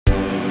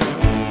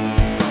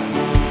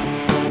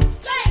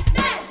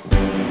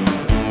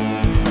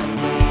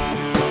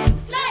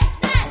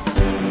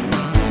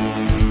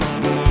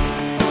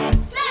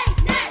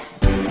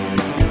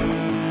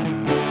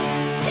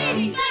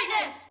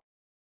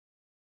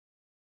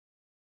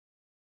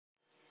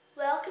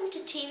Welcome to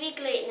TV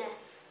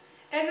Greatness.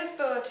 In this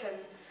bulletin,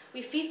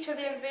 we feature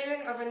the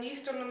unveiling of a new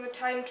stone on the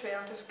time trail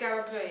to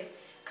Skara Brae,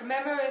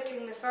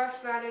 commemorating the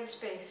first man in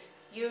space,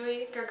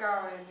 Yuri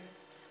Gagarin.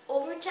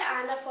 Over to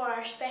Anna for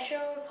our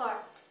special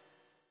report.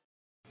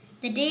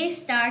 The day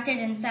started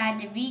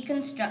inside the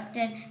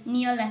reconstructed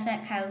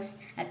Neolithic house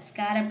at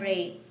Skara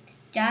Brae.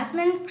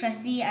 Jasmine,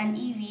 Chrissy and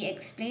Evie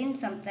explained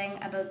something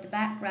about the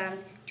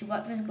background to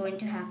what was going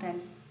to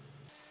happen.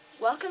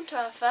 Welcome to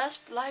our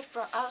first live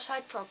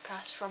outside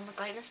broadcast from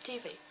Greatness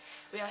TV.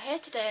 We are here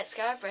today at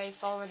Skara Brae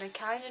following a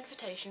kind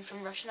invitation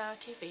from Russian Hour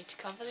TV to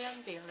cover the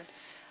unveiling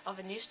of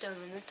a new stone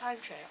in the time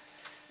trail.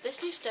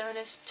 This new stone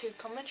is to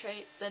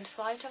commemorate the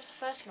flight of the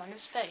first man in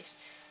space,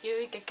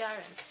 Yuri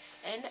Gagarin,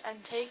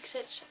 and takes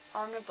its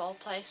honourable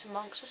place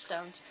amongst the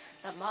stones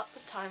that mark the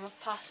time of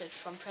passage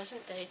from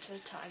present day to the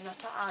time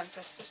that our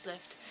ancestors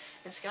lived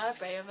in Skara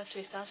Brae over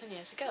 3,000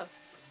 years ago.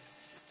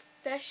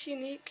 This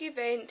unique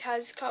event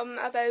has come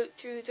about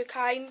through the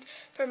kind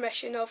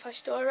permission of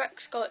Historic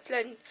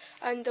Scotland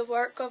and the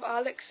work of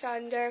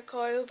Alexander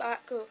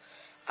Korobakov,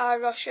 a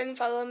Russian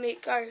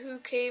filmmaker who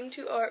came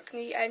to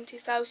Orkney in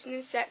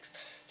 2006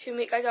 to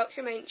make a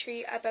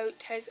documentary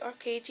about his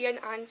Orcadian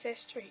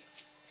ancestry.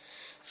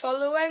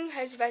 Following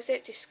his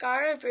visit to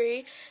Skara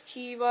Brae,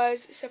 he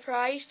was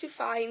surprised to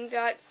find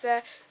that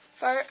the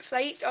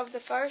flight of the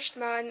first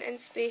man in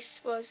space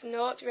was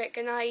not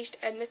recognised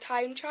in the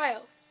time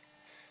trial.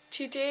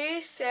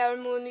 Today's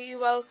ceremony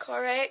will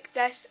correct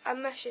this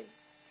omission.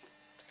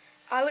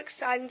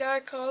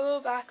 Alexander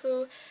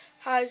Korobakov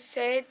has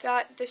said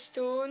that the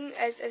stone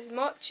is as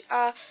much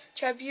a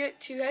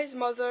tribute to his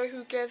mother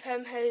who gave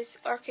him his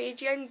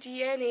Orcadian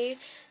DNA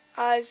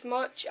as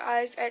much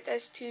as it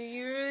is to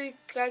Yuri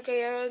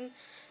Gagarin,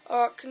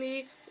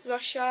 Orkney,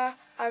 Russia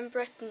and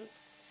Britain.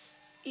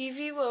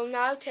 Evie will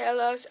now tell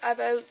us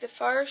about the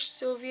first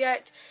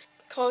Soviet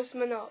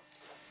cosmonaut.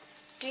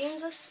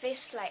 Dreams of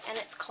spaceflight and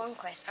its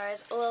conquest are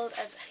as old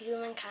as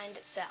humankind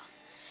itself.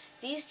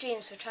 These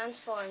dreams were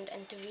transformed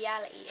into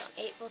reality on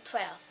April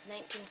 12,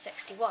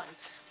 1961,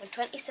 when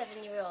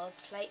 27-year-old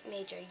Flight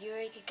Major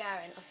Yuri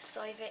Gagarin of the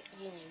Soviet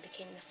Union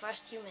became the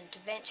first human to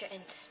venture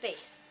into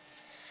space.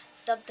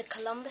 Dubbed the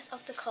Columbus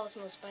of the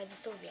Cosmos by the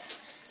Soviets,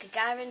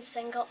 Gagarin's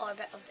single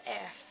orbit of the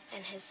Earth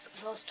in his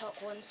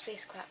Vostok 1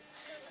 spacecraft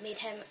made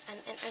him an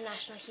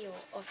international hero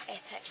of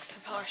epic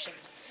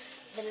proportions,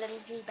 the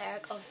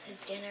Lindenberg of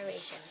his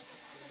generation.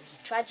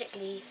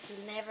 Tragically, he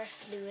never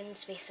flew in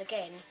space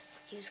again.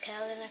 He was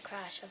killed in a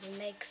crash of a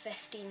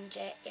MiG-15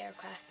 jet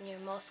aircraft near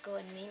Moscow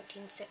in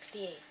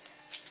 1968.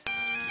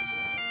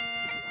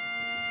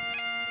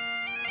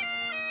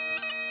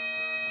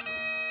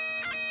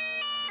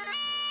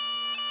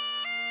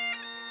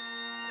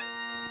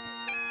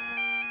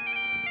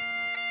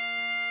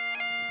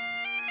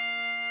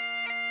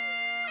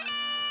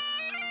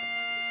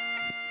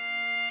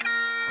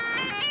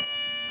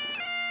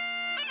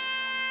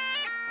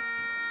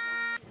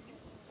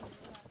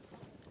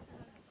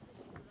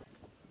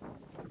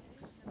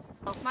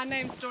 My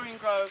name's Doreen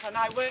Grove and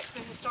I work for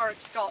Historic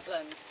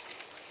Scotland,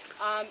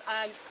 and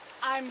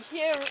I'm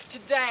here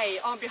today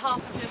on behalf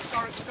of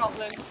Historic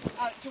Scotland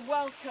to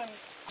welcome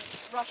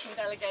Russian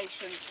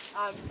delegation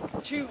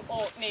to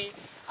Orkney,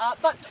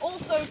 but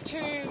also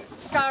to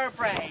Skara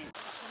Brae.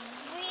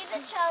 We,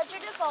 the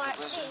children of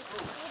Orkney,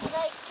 would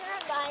like to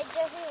remind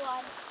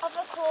everyone of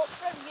a quote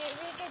from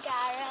Yuri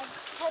Gagarin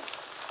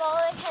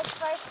following his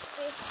first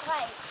space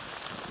flight.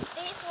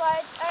 These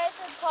words are as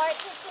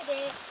important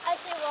today as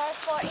they were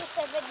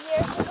 47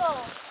 years ago.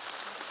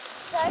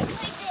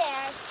 Circling the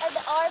Earth in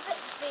the orbit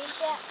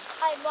spaceship,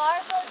 I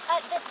marveled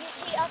at the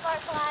beauty of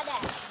our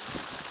planet.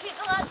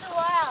 People of the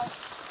world,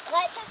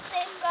 let us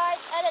safeguard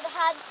and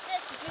enhance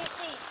this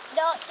beauty,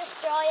 not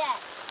destroy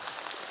it.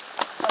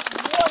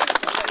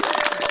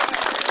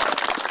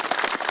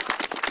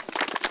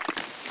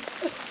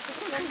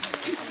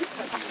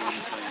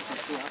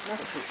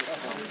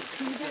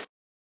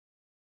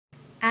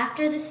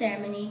 After the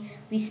ceremony,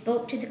 we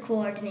spoke to the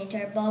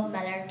coordinator, Bob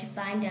Miller, to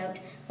find out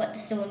what the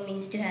stone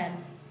means to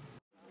him.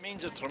 It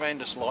means a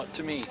tremendous lot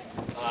to me.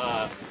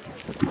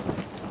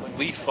 When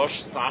we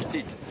first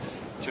started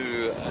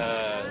to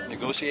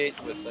negotiate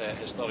with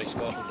Historic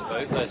Scotland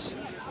about this,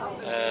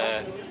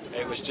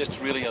 it was just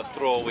really a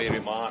throwaway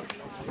remark.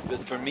 But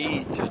for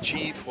me to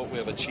achieve what we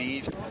have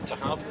achieved and to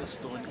have this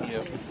stone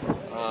here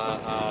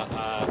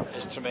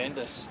is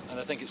tremendous, and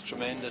I think it's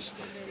tremendous.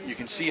 You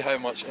can see how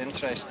much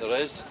interest there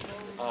is.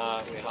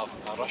 We have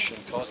a Russian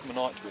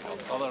cosmonaut, we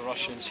have other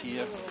Russians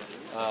here,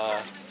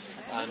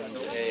 and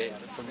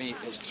for me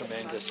it's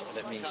tremendous and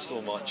it means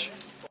so much.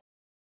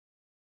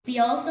 We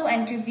also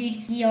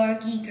interviewed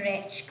Georgy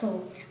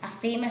Grechko, a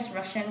famous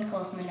Russian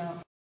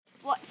cosmonaut.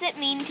 What does it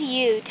mean to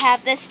you to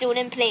have this stone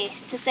in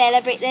place to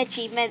celebrate the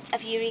achievements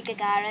of Yuri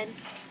Gagarin?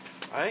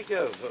 I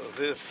guess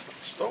this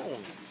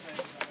stone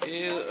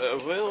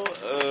will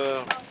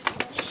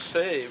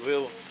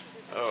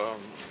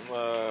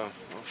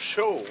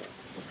show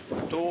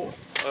to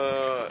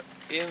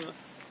in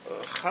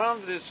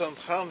hundreds and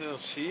hundreds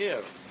of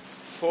years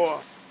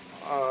for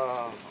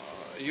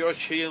your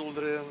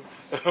children,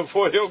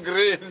 for your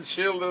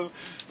grandchildren,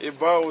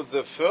 about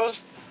the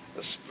first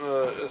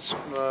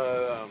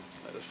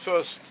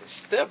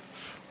step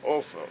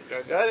of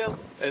Gagarin,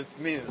 and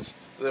means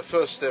the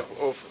first step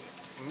of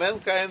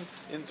mankind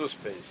into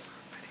space.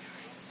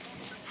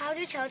 How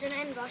do children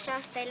in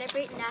Russia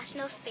celebrate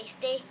National Space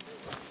Day?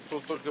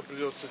 Тут только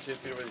придется тебе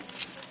переводить.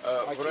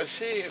 В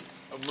России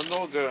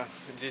много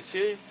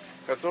детей,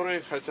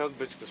 которые хотят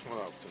быть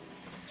космонавтами.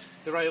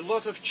 There are a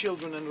lot of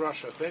children in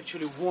Russia who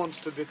actually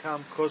want to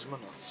become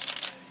cosmonauts.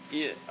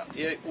 И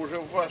уже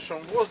в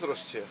вашем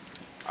возрасте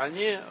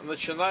они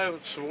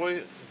начинают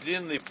свой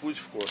длинный путь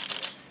в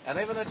космос. And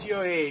even at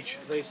your age,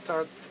 they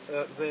start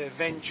their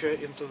venture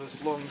into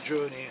this long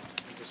journey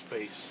into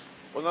space.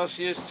 У нас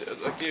есть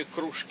такие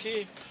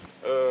кружки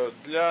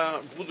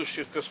для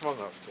будущих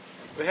космонавтов.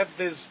 We have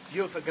these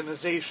youth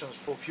organizations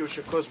for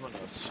future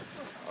cosmonauts.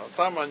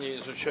 Там они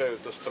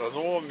изучают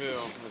астрономию,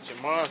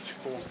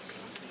 математику,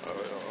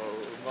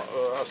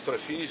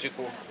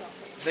 астрофизику.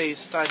 They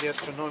study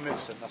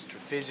astronomics and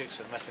astrophysics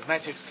and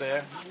mathematics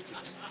there.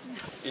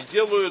 И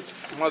делают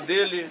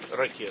модели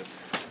ракет.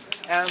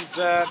 And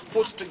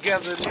put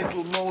together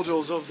little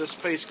models of the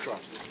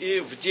spacecraft.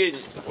 И в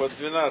день, вот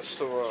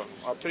 12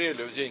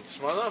 апреля, в день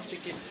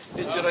космонавтики,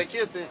 эти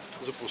ракеты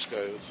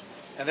запускают.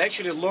 And they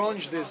actually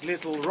launch these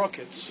little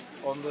rockets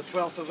on the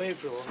 12th of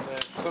April, on the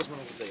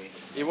Cosmonauts Day.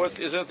 И вот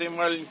из этой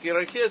маленькой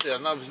ракеты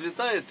она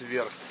взлетает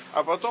вверх,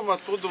 а потом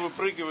оттуда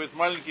выпрыгивают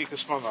маленькие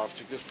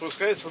космонавтики,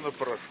 спускается на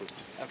парашюте.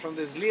 And from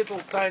these little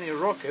tiny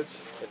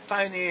rockets, a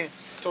tiny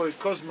toy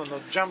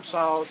cosmonaut jumps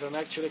out and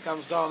actually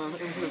comes down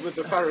with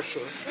the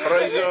parachute.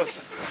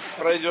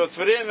 Пройдет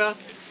время,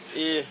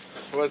 и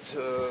вот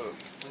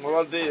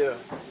молодые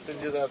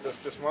кандидаты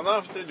в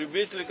космонавты,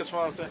 любители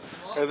космонавты,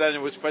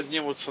 когда-нибудь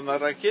поднимутся на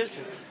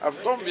ракете, а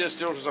потом,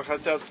 если уже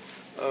захотят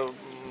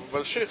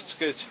больших, так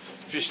сказать,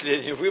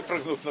 впечатлений,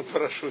 выпрыгнут на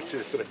парашюте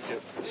из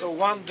ракеты. So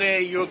one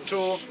day you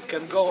two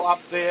can go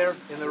up there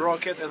in the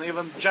rocket and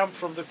even jump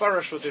from the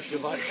parachute if you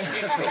like.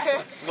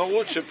 Но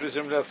лучше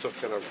приземляться в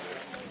корабле.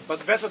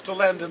 But better to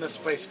land in a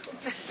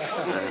spacecraft.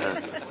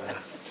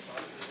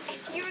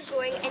 If you were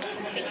going into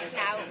space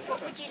now,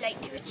 what would you like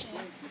to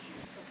achieve?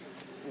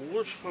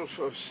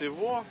 Лучше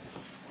всего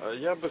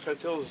я бы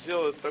хотел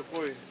сделать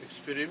такой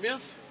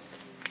эксперимент,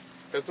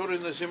 который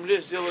на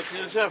Земле сделать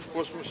нельзя, в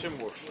космосе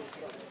можно.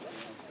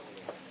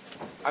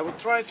 I would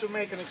try to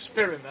make an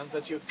experiment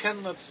that you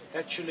cannot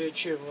actually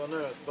achieve on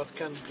Earth, but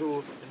can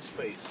do in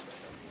space.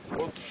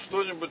 Вот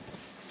что-нибудь,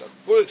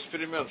 такой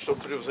эксперимент,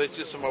 чтобы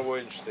превзойти самого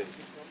Эйнштейна.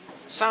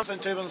 Something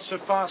to even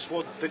surpass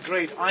what the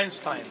great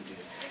Einstein did.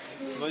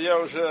 Но я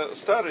уже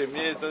старый,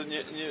 мне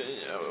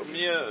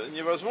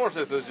невозможно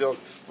это сделать,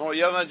 но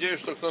я надеюсь,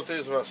 что кто-то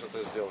из вас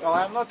это сделает. Well,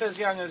 I'm not as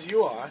young as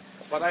you are,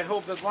 but I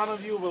hope that one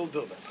of you will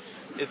do that.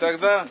 И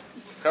тогда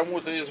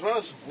кому-то из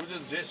вас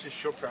будет здесь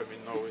еще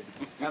камень новый.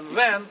 And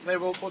then they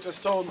will put a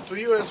stone to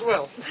you as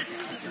well.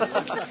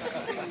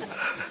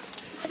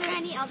 Are there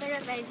any other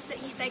events that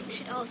you think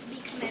should also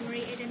be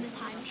commemorated in the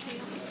time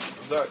trail?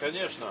 Да,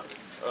 конечно.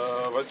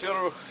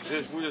 Во-первых,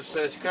 здесь будет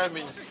стоять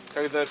камень,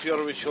 когда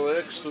первый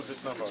человек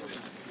ступит на Марс.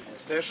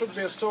 There should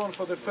be a stone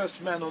for the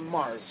first man on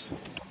Mars.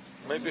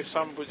 Maybe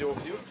somebody of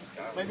you?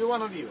 Maybe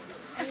one of you.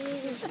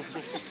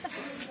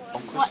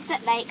 What's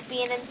it like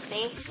being in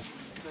space?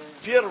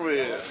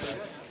 Первые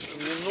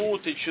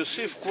минуты,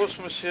 часы в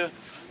космосе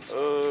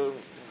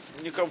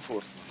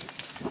некомфортно.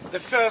 The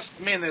first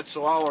minutes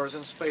or hours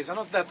in space are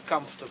not that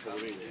comfortable,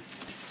 really.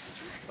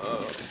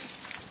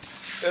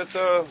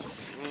 Это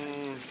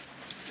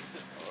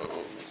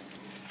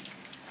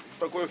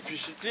такое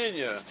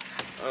впечатление,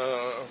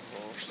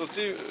 что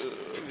ты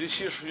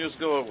висишь вниз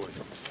головой.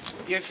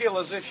 You feel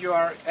as if you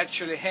are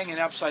actually hanging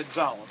upside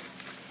down.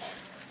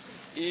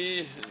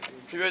 И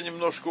тебя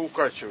немножко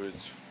укачивает.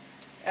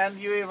 And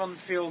you even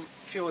feel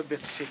a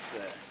bit sick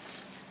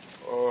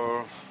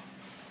there.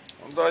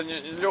 Да,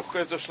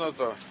 легкая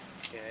тошнота.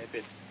 Yeah, a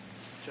bit.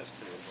 Just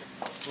a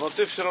little. Но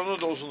ты все равно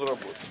должен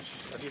работать.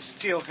 But you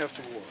still have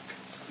to work.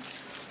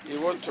 И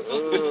вот,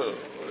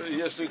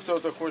 если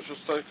кто-то хочет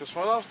стать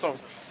космонавтом,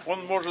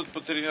 он может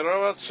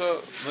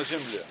потренироваться на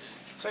Земле.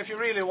 So if you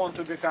really want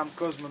to become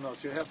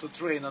cosmonauts, you have to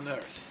train on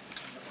Earth.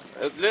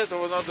 Для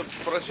этого надо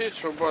попросить,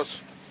 чтобы вас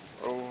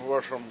в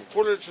вашем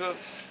колледже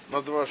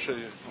над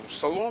вашим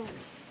столом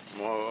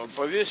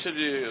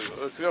повесили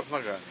кверх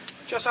ногами.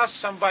 Just ask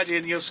somebody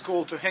in your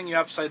school to hang you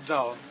upside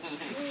down.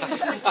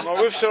 Но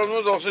вы все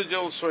равно должны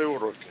делать свои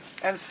уроки.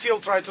 And still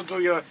try to do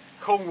your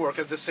homework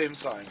at the same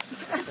time.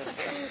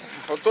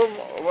 Потом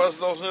вас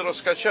должны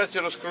раскачать и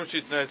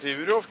раскрутить на этой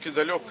веревке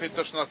до легкой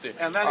тошноты.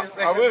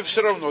 А вы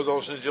все равно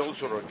должны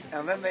делать уроки.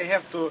 And then they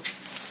have to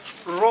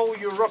roll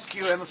you, rock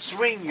you and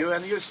swing you,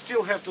 and you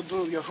still have to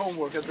do your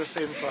homework at the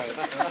same time.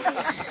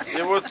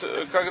 И вот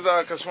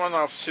когда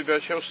космонавт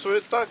себя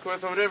чувствует так, в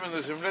это время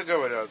на Земле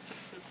говорят,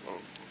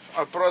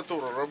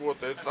 аппаратура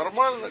работает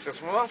нормально,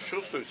 космонавт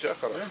чувствует себя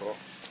хорошо.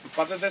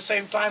 But at the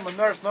same time on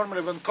Earth,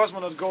 normally when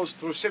cosmonaut goes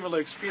through similar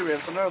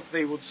experience on Earth,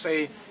 they would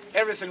say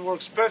everything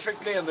works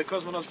perfectly and the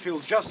cosmonaut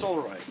feels just all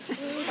right.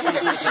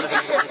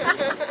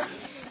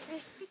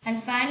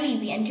 And finally,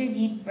 we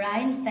interviewed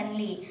Brian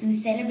Finley, who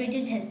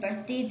celebrated his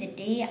birthday the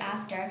day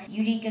after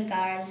Yuri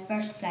Gagarin's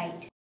first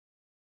flight.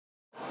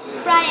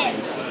 Brian,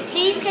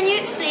 please can you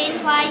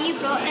explain why you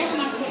brought this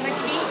newspaper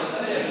today?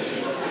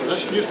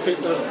 This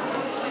newspaper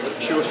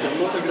shows the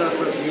photograph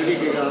of Yuri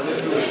Gagarin,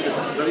 who was the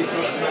very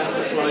first man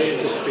to fly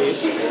into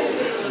space.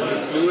 And he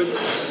flew into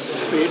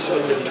space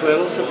on the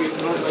 12th of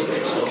April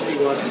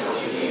 1961,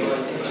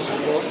 which is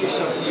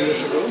 40-something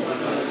years ago.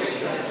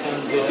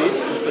 And the date,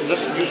 when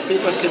this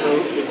newspaper came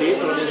out, the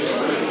date on it is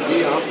the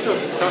day after,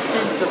 the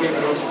 13th of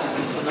April,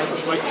 and that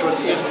was my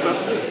 20th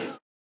birthday.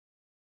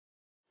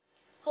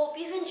 Hope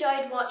you've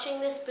enjoyed watching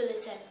this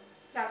bulletin.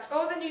 That's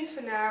all the news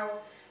for now.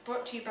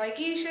 Brought to you by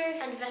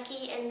Geisha and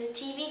Vicky in the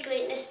TV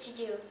Greatness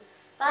studio.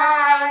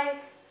 Bye.